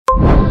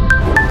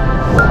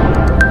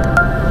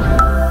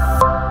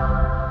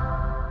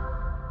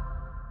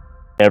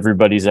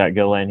Everybody's at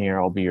GoLane here.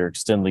 I'll be your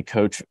extended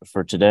coach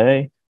for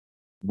today.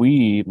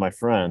 We, my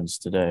friends,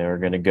 today are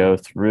going to go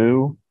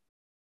through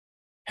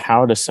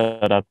how to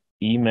set up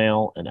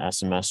email and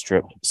SMS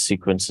drip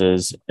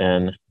sequences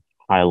in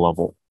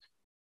HighLevel.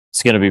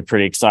 It's going to be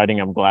pretty exciting.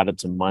 I'm glad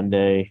it's a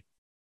Monday.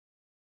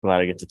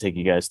 Glad I get to take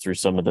you guys through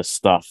some of this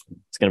stuff.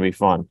 It's going to be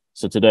fun.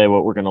 So today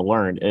what we're going to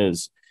learn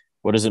is,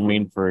 what does it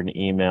mean for an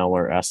email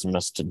or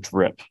SMS to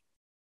drip?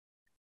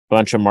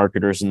 Bunch of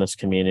marketers in this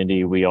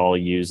community, we all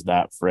use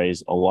that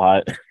phrase a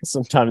lot.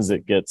 Sometimes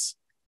it gets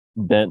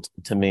bent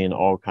to mean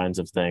all kinds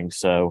of things.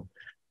 So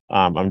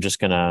I'm just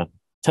going to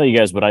tell you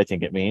guys what I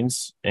think it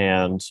means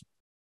and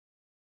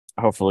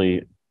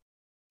hopefully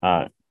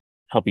help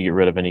you get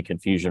rid of any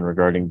confusion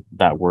regarding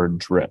that word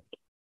drip.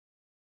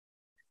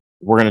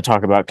 We're going to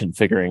talk about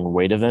configuring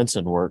wait events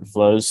and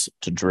workflows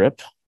to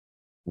drip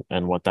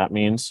and what that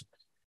means.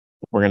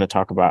 We're going to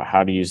talk about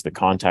how to use the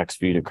contacts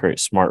view to create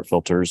smart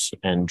filters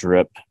and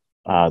drip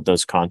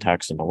those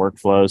contacts into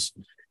workflows.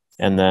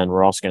 And then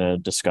we're also going to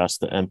discuss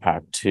the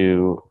impact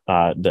to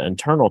the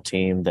internal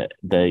team, that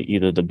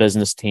either the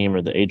business team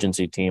or the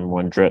agency team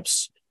when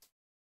drips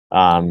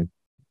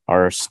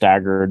are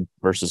staggered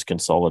versus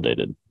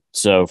consolidated.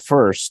 So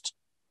first,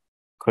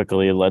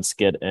 quickly, let's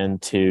get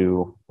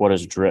into what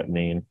does drip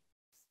mean.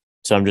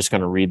 So I'm just going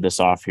to read this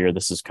off here.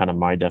 This is kind of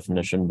my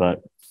definition,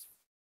 but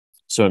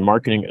so in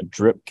marketing, a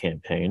drip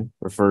campaign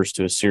refers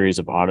to a series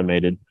of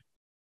automated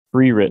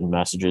pre-written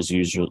messages,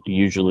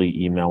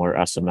 usually email or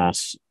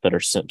SMS, that are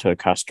sent to a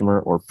customer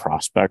or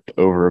prospect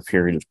over a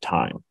period of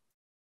time.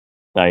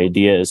 The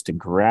idea is to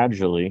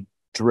gradually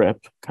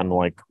drip, kind of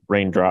like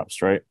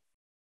raindrops, right,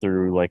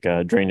 through like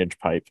a drainage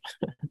pipe,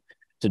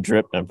 to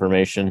drip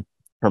information,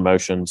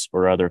 promotions,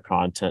 or other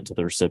content to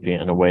the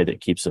recipient in a way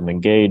that keeps them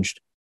engaged,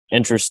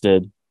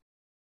 interested,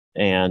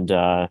 and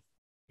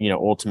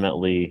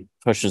ultimately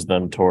pushes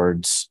them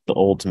towards the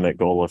ultimate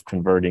goal of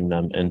converting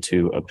them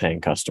into a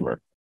paying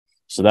customer.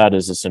 So that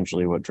is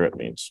essentially what drip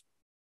means.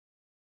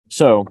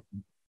 So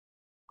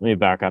let me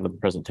back out of the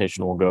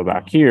presentation. We'll go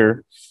back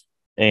here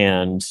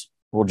and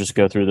we'll just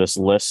go through this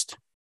list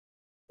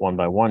one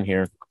by one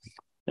here.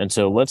 And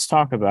so let's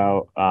talk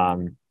about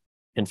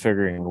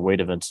configuring wait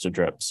events to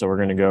drip. So we're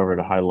going to go over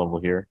to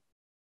HighLevel here.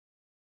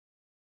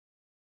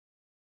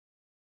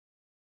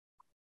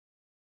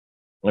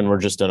 And we're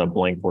just in a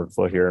blank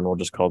workflow here, and we'll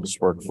just call this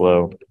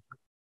workflow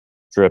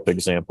drip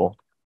example.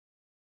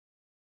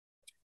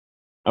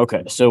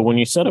 Okay, so when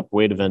you set up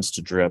wait events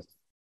to drip,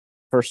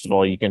 first of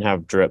all, you can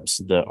have drips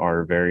that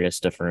are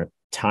various different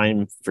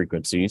time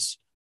frequencies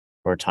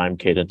or time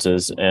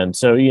cadences. And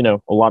so,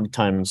 a lot of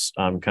times,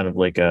 kind of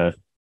like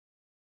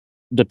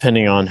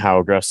depending on how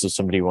aggressive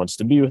somebody wants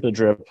to be with a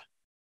drip,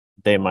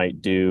 they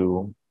might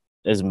do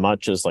as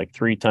much as like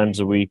 3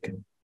 times a week.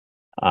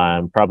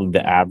 Probably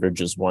the average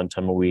is 1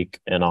 time a week.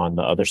 And on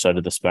the other side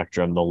of the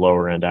spectrum, the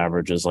lower end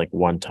average is like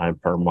 1 time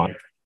per month.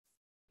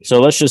 So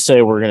let's just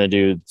say we're going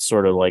to do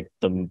sort of like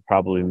the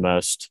probably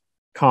most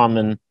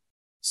common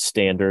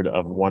standard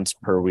of once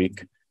per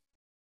week.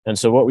 And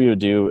so what we would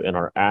do in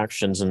our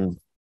actions and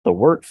the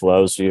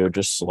workflows, you would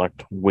just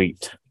select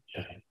wait.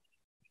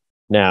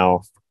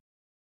 Now,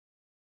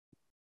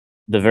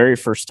 the very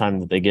first time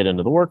that they get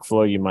into the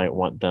workflow, you might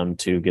want them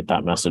to get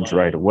that message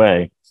right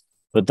away.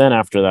 But then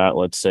after that,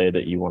 let's say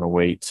that you want to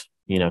wait,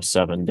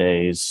 7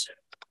 days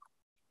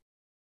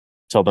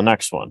till the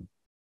next one.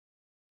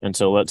 And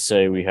so let's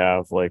say we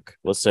have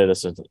let's say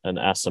this is an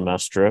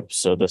SMS drip.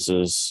 So this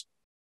is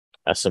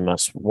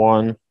SMS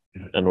 1,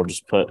 and we'll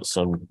just put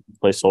some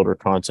placeholder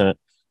content.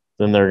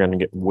 Then they're going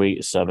to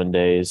wait 7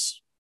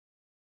 days,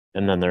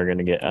 and then they're going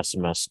to get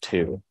SMS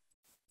 2.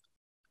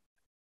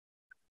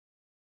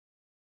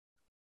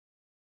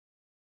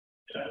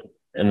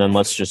 And then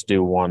let's just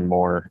do one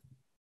more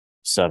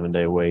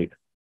 7-day wait.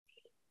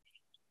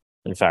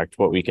 In fact,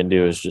 what we can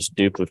do is just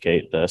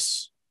duplicate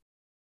this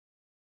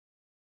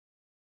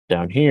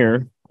down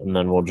here, and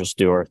then we'll just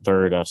do our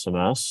third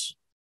SMS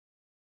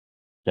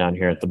down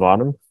here at the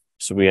bottom.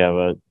 So we have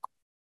a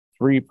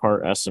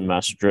 3-part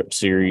SMS drip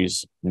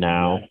series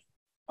now,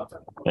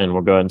 and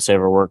we'll go ahead and save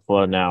our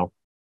workflow. Now,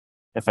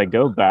 if I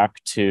go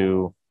back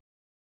to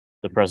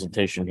the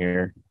presentation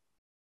here,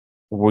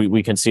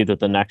 we can see that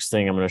the next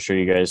thing I'm going to show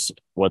you guys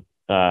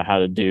how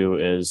to do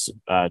is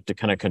to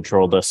kind of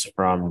control this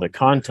from the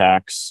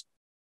contacts.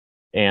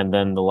 And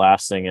then the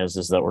last thing is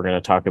that we're going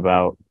to talk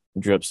about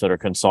drips that are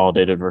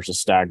consolidated versus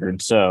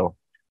staggered. So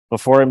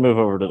before I move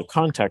over to the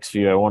context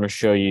view, I want to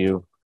show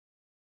you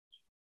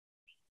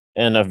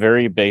in a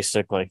very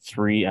basic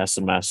 3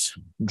 SMS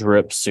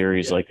drip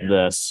series like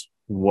this,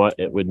 what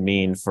it would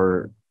mean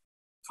for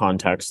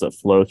contacts that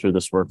flow through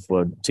this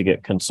workflow to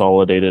get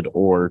consolidated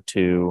or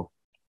to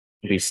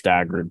be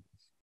staggered.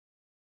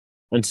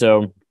 And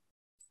so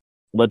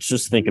let's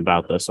just think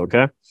about this,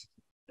 okay?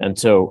 And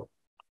so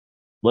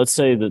let's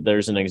say that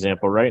there's an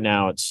example. Right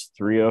now it's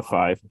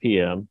 3:05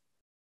 p.m.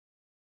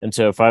 And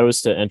so if I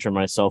was to enter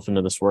myself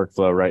into this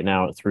workflow right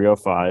now at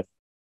 3:05,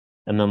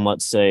 and then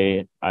let's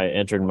say I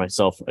entered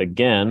myself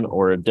again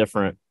or a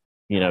different,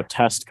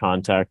 test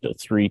contact at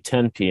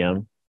 3:10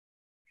 p.m.,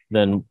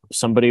 then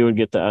somebody would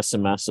get the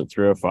SMS at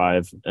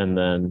 3:05, and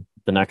then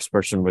the next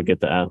person would get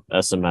the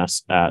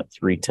SMS at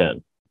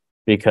 3:10,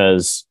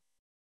 because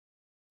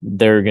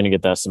they're going to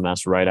get the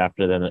SMS right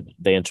after then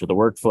they enter the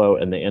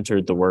workflow, and they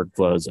entered the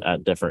workflows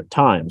at different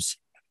times.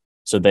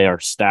 So they are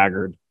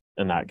staggered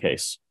in that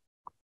case.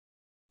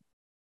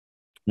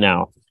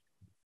 Now,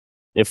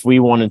 if we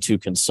wanted to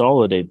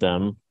consolidate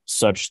them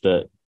such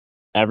that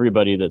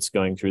everybody that's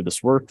going through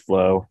this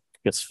workflow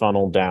gets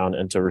funneled down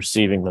into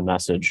receiving the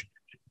message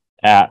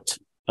at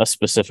a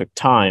specific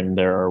time,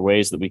 there are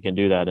ways that we can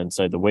do that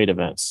inside the wait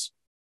events.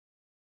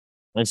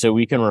 And so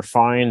we can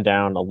refine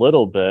down a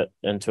little bit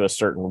into a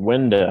certain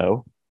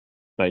window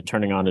by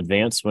turning on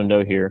advanced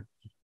window here.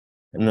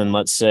 And then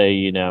let's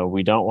say,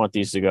 we don't want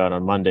these to go out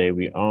on Monday.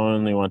 We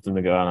only want them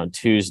to go out on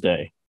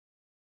Tuesday.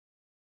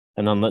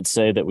 And then let's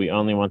say that we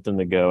only want them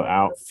to go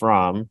out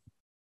from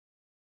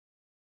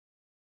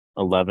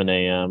 11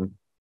 a.m.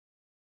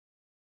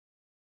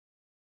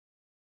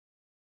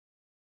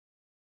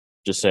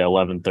 Just say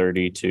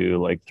 11:30 to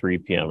like 3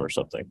 p.m. or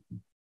something.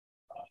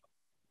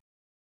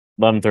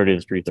 11:30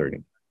 to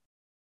 3:30.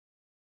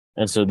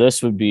 And so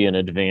this would be an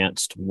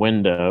advanced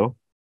window.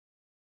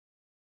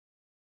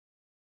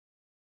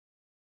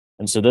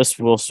 And so this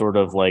will sort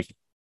of like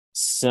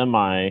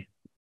semi-consolidate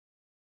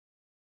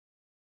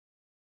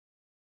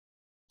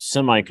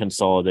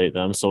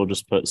them. So we'll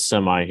just put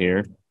semi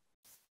here.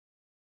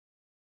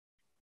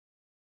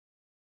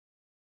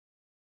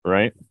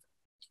 Right?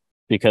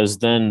 Because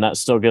then that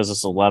still gives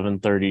us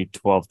 11:30,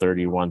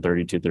 12:30,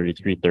 1:30, 2:30,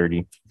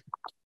 3:30.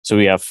 So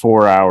we have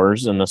 4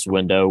 hours in this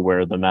window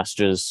where the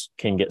messages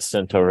can get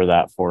sent over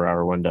that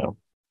 4-hour window.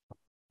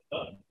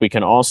 We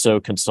can also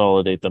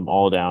consolidate them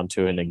all down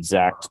to an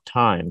exact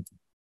time,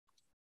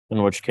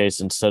 in which case,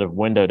 instead of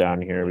window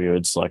down here, we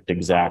would select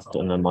exact,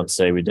 and then let's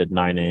say we did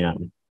 9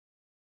 a.m.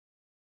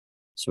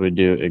 So we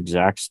do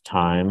exact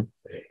time,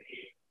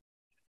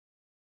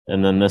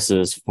 and then this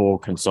is full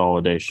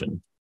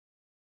consolidation.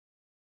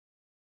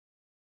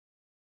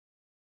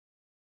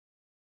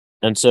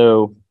 And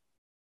so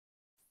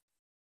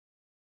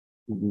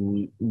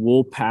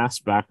we'll pass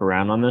back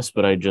around on this,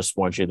 but I just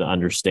want you to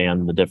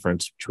understand the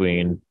difference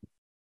between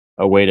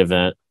a wait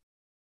event.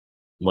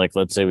 Like,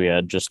 let's say we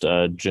had just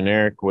a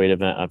generic wait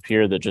event up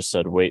here that just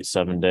said wait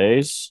 7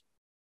 days.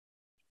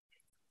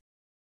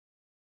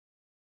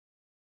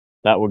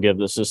 That will give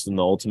the system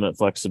the ultimate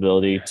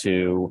flexibility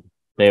to,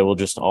 they will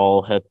just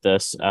all hit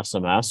this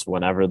SMS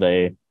whenever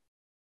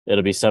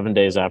it'll be 7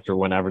 days after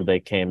whenever they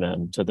came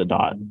in to the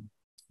dot.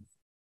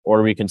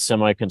 Or we can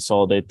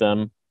semi-consolidate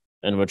them,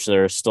 in which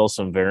there is still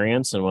some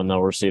variance in when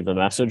they'll receive the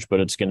message, but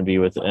it's going to be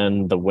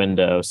within the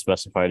window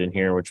specified in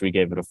here, which we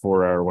gave it a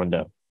 4-hour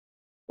window.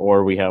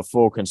 Or we have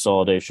full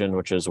consolidation,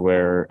 which is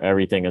where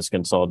everything is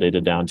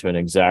consolidated down to an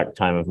exact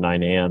time of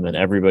 9 a.m. And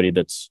everybody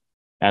that's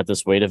at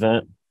this wait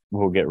event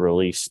will get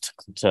released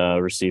to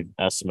receive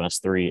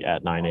SMS 3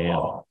 at 9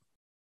 a.m.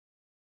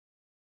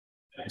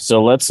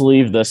 So let's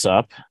leave this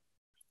up,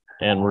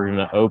 and we're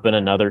going to open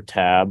another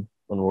tab,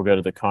 and we'll go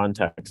to the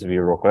contacts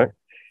view real quick.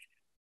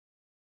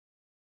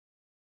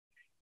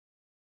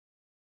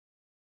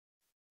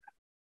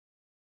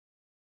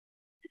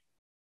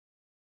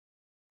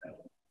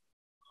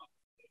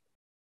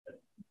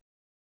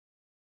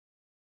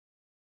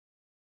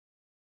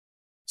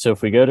 So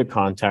if we go to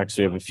contacts,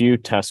 we have a few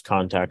test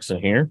contacts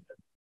in here.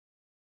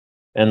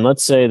 And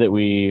let's say that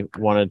we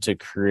wanted to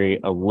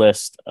create a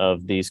list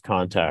of these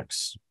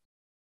contacts.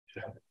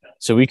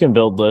 So we can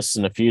build lists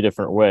in a few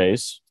different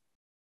ways.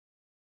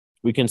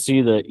 We can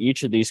see that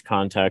each of these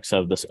contacts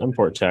have this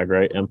import tag,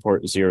 right?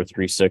 Import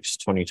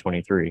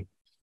 036-2023.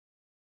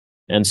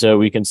 And so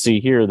we can see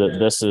here that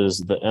this is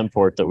the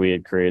import that we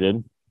had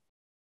created.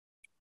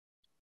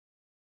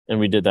 And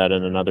we did that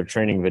in another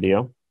training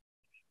video.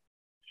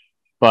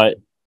 But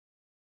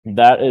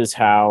that is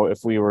how, if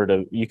we were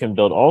to, you can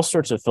build all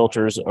sorts of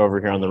filters over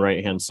here on the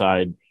right-hand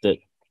side that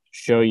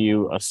show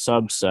you a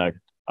subset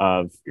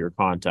of your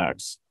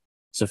contacts.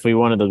 So if we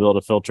wanted to build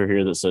a filter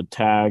here that said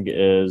tag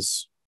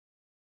is,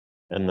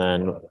 and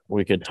then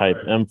we could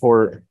type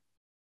import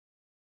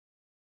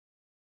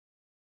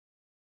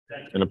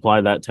and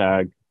apply that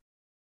tag.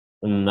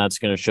 And that's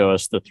going to show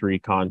us the 3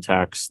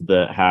 contacts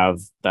that have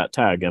that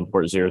tag,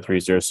 import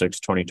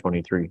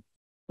 0306-2023.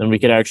 Then we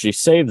could actually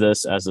save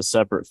this as a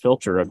separate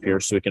filter up here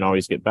so we can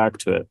always get back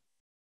to it.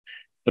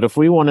 But if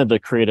we wanted to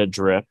create a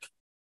drip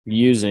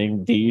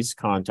using these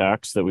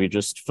contacts that we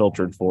just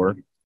filtered for,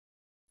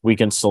 we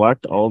can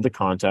select all of the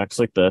contacts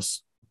like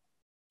this.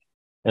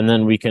 And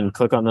then we can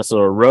click on this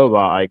little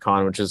robot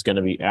icon, which is going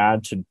to be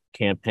add to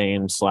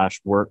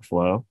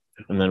campaign/workflow.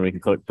 And then we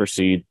can click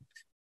proceed.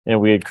 And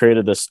we had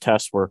created this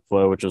test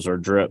workflow, which is our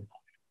drip.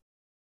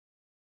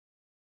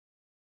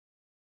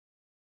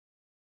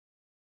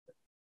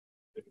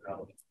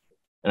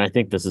 And I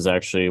think this is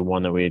actually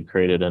one that we had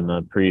created in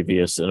a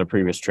previous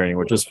training,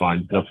 which is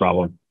fine, no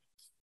problem.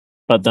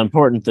 But the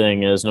important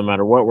thing is, no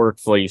matter what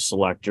workflow you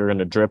select, you're going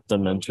to drip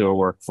them into a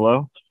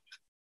workflow.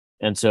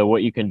 And so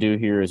what you can do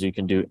here is you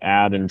can do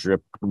add and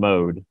drip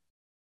mode.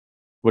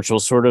 which will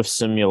sort of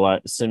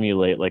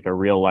simulate like a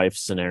real life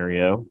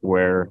scenario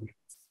where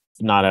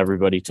not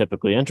everybody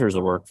typically enters a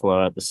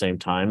workflow at the same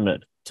time.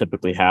 It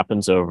typically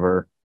happens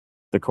over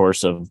the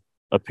course of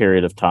a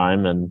period of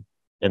time and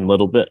in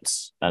little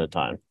bits at a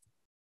time.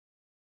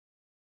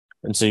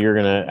 And so you're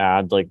going to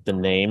add like the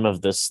name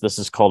of this. This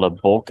is called a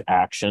bulk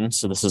action.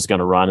 So this is going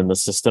to run in the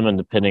system, and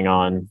depending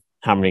on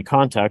how many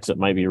contacts, it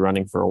might be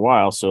running for a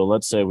while. So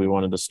let's say we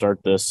wanted to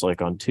start this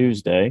like on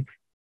Tuesday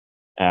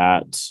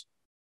at,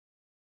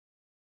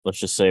 let's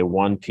just say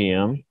 1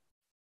 p.m.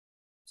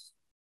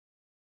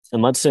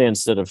 And let's say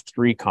instead of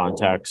 3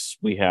 contacts,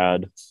 we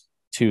had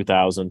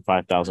 2,000,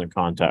 5,000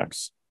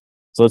 contacts.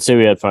 So let's say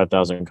we had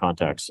 5,000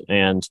 contacts.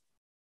 And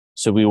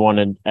so we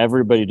wanted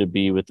everybody to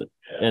be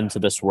into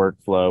this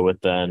workflow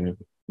within,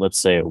 let's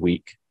say, a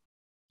week.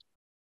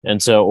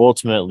 And so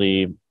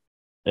ultimately,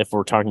 if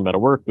we're talking about a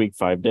work week,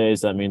 5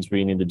 days, that means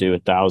we need to do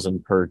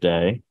 1,000 per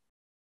day.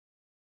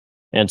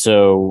 And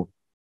so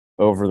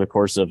over the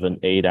course of an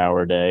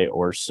 8-hour day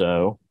or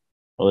so,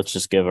 well, let's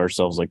just give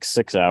ourselves like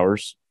 6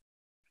 hours.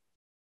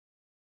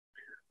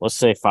 Let's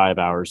say 5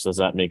 hours, so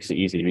that makes it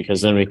easy,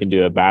 because then we can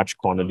do a batch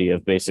quantity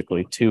of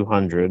basically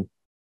 200,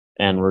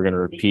 and we're going to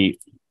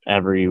repeat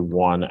every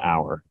 1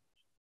 hour.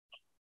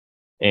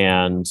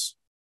 And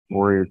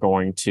we're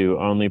going to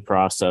only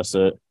process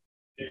it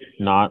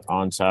not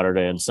on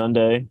Saturday and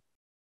Sunday.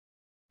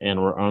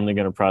 And we're only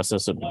going to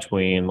process it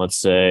between, let's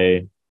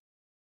say,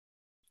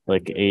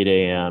 like 8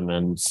 a.m.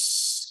 and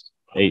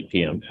 8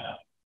 p.m.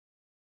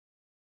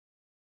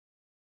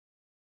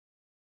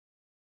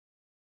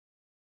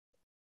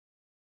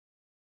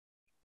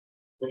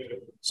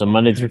 So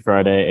Monday through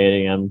Friday,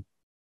 8 a.m.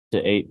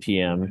 to 8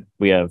 p.m.,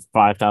 we have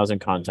 5,000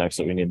 contacts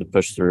that we need to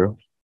push through.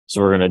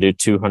 So we're going to do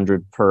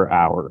 200 per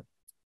hour.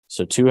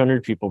 So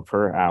 200 people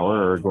per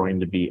hour are going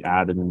to be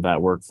added in that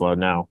workflow.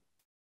 Now,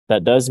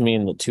 that does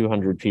mean that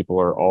 200 people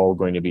are all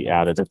going to be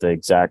added at the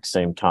exact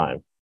same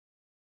time.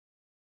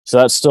 So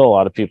that's still a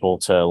lot of people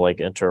to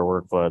like enter a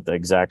workflow at the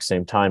exact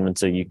same time. And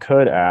so you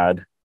could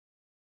add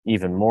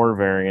even more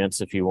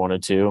variants if you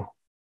wanted to.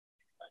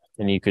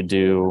 And you could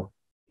do,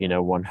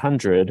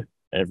 100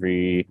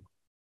 every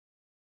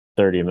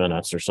 30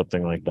 minutes or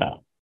something like that,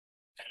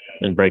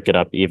 and break it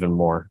up even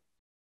more.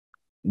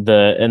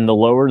 The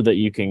lower that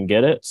you can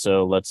get it,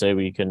 so let's say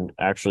we can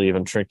actually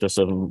even shrink this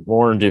even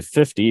more and do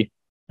 50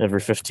 every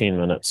 15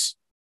 minutes.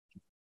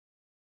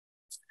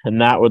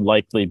 And that would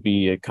likely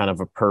be a kind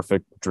of a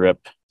perfect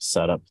drip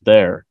setup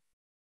there.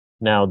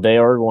 Now they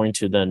are going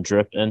to then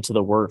drip into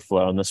the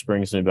workflow, and this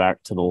brings me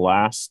back to the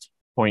last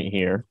point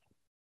here,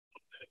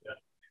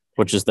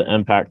 which is the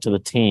impact to the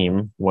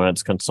team when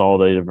it's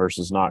consolidated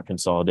versus not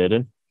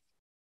consolidated.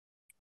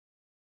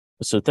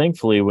 So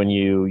thankfully, when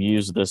you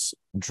use this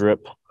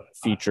drip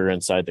feature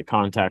inside the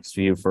contacts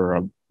view for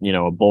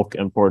a bulk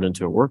import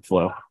into a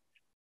workflow,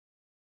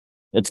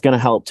 it's going to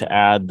help to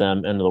add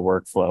them into the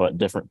workflow at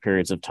different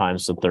periods of time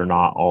so that they're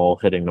not all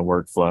hitting the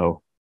workflow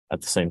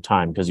at the same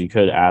time, because you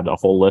could add a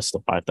whole list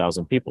of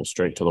 5,000 people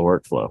straight to the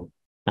workflow.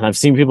 And I've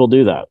seen people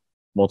do that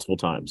multiple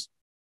times.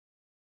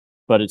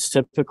 But it's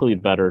typically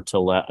better to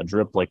let a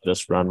drip like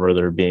this run where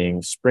they're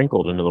being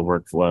sprinkled into the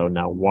workflow.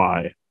 Now,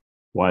 why?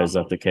 Why is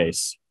that the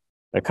case?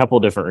 A couple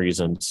different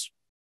reasons.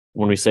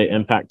 When we say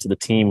impact to the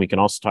team, we can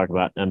also talk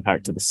about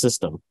impact to the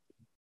system.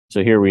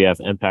 So here we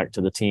have impact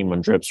to the team when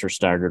drips are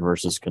staggered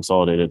versus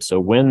consolidated. So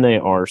when they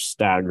are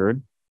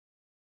staggered,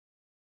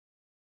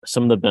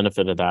 some of the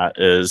benefit of that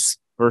is,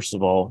 first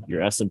of all,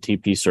 your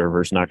SMTP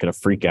server is not going to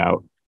freak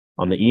out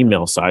on the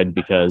email side,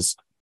 because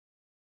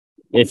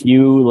if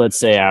you, let's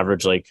say,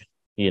 average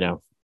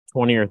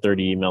 20 or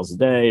 30 emails a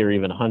day, or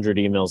even 100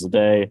 emails a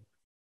day,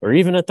 or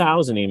even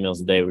 1,000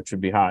 emails a day, which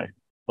would be high.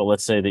 But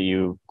let's say that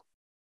you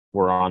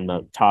were on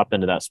the top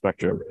end of that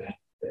spectrum,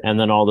 and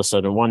then all of a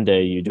sudden one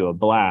day you do a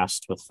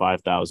blast with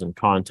 5,000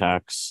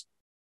 contacts.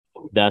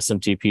 The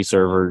SMTP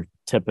server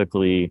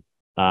typically,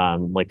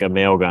 like a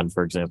mailgun,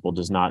 for example,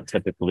 does not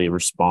typically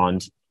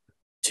respond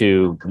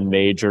to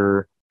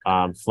major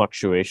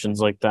fluctuations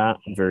like that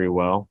very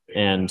well.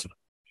 And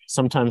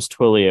sometimes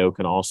Twilio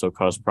can also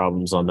cause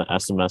problems on the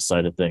SMS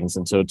side of things.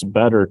 And so it's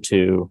better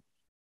to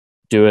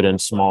do it in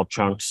small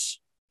chunks,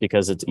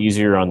 because it's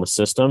easier on the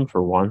system.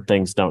 For one,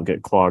 things don't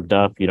get clogged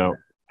up. You don't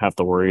have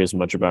to worry as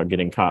much about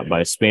getting caught by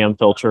a spam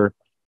filter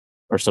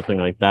or something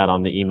like that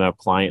on the email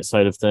client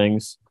side of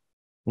things.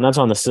 And that's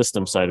on the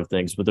system side of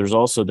things. But there's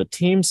also the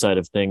team side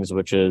of things,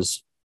 which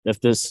is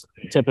if this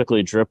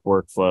typically drip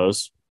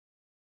workflows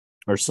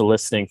are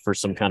soliciting for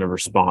some kind of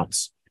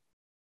response.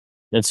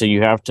 And so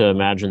you have to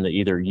imagine that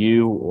either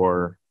you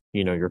or,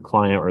 your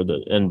client or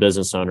the end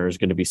business owner is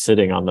going to be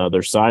sitting on the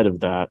other side of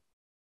that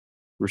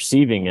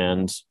receiving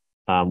end,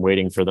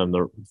 waiting for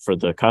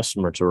the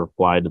customer to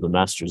reply to the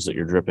messages that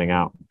you're dripping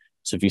out.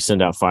 So if you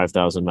send out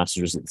 5,000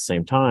 messages at the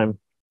same time,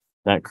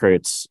 that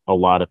creates a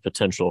lot of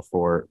potential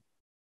for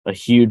a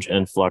huge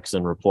influx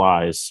in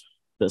replies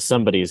that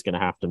somebody is going to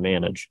have to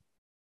manage.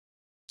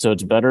 So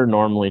it's better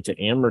normally to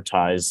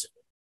amortize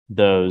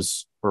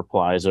those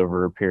replies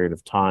over a period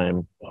of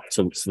time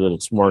so that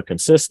it's more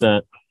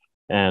consistent,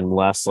 and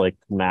less like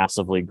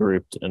massively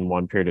grouped in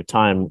one period of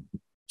time,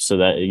 so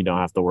that you don't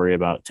have to worry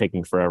about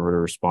taking forever to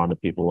respond to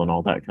people and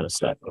all that kind of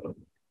stuff.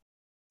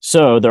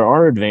 So there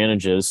are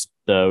advantages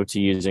though to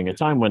using a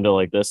time window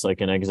like this,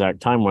 like an exact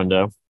time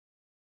window,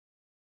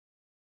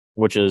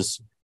 which is,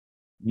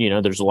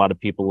 there's a lot of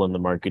people in the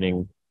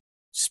marketing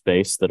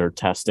space that are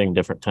testing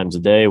different times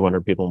of day. When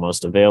are people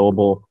most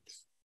available?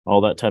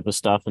 All that type of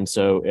stuff. And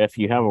so if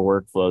you have a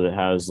workflow that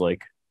has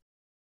like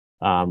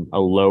a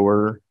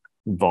lower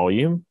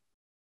volume,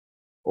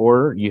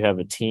 or you have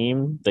a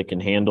team that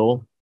can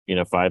handle,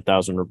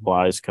 5,000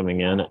 replies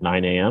coming in at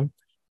 9 a.m.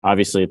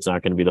 Obviously, it's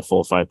not going to be the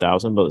full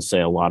 5,000, but let's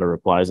say a lot of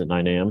replies at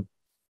 9 a.m.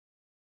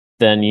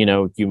 Then,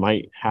 you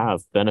might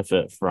have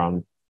benefit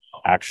from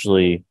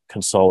actually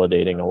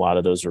consolidating a lot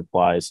of those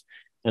replies.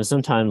 And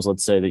sometimes,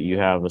 let's say that you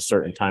have a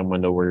certain time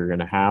window where you're going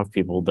to have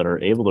people that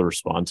are able to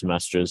respond to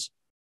messages.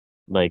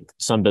 Like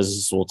some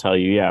businesses will tell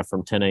you, yeah,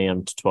 from 10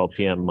 a.m. to 12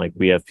 p.m., like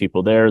we have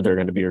people there, they're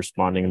going to be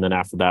responding. And then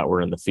after that,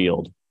 we're in the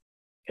field.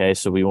 Okay.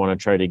 So we want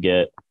to try to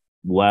get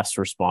less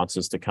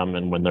responses to come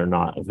in when they're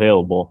not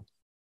available,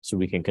 so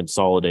we can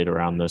consolidate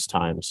around those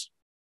times.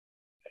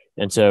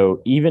 And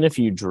so even if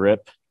you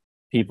drip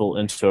people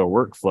into a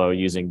workflow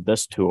using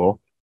this tool,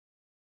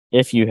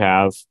 if you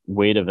have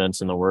wait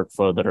events in the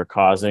workflow that are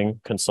causing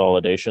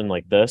consolidation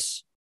like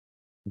this,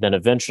 then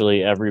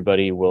eventually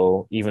everybody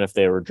will, even if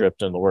they were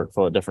dripped in the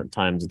workflow at different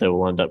times, they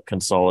will end up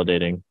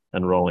consolidating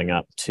and rolling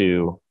up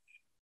to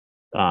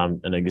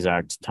an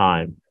exact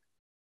time.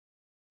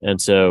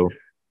 And so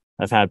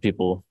I've had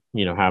people,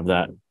 have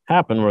that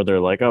happen where they're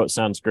like, oh, it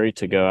sounds great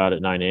to go out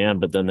at 9 a.m.,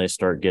 but then they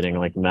start getting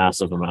like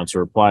massive amounts of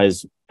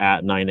replies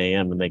at 9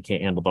 a.m. and they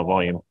can't handle the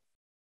volume.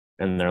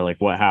 And they're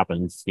like, what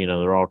happens?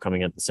 They're all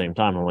coming at the same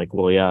time. I'm like,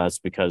 well, yeah, that's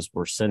because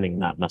we're sending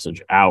that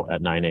message out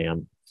at 9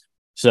 a.m.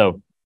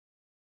 So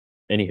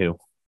anywho,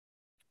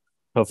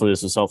 hopefully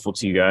this was helpful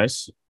to you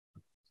guys.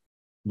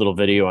 Little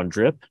video on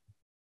drip.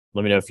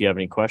 Let me know if you have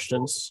any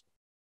questions.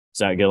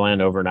 Zach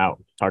Gilland, over and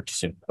out. Talk to you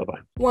soon. Bye-bye.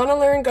 Want to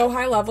learn Go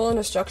High Level in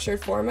a structured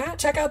format?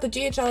 Check out the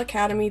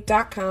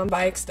gohighlevel.com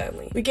by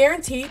Extendly. We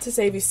guarantee to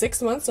save you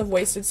 6 months of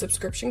wasted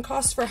subscription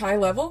costs for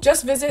HighLevel.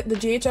 Just visit the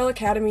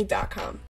gohighlevel.com.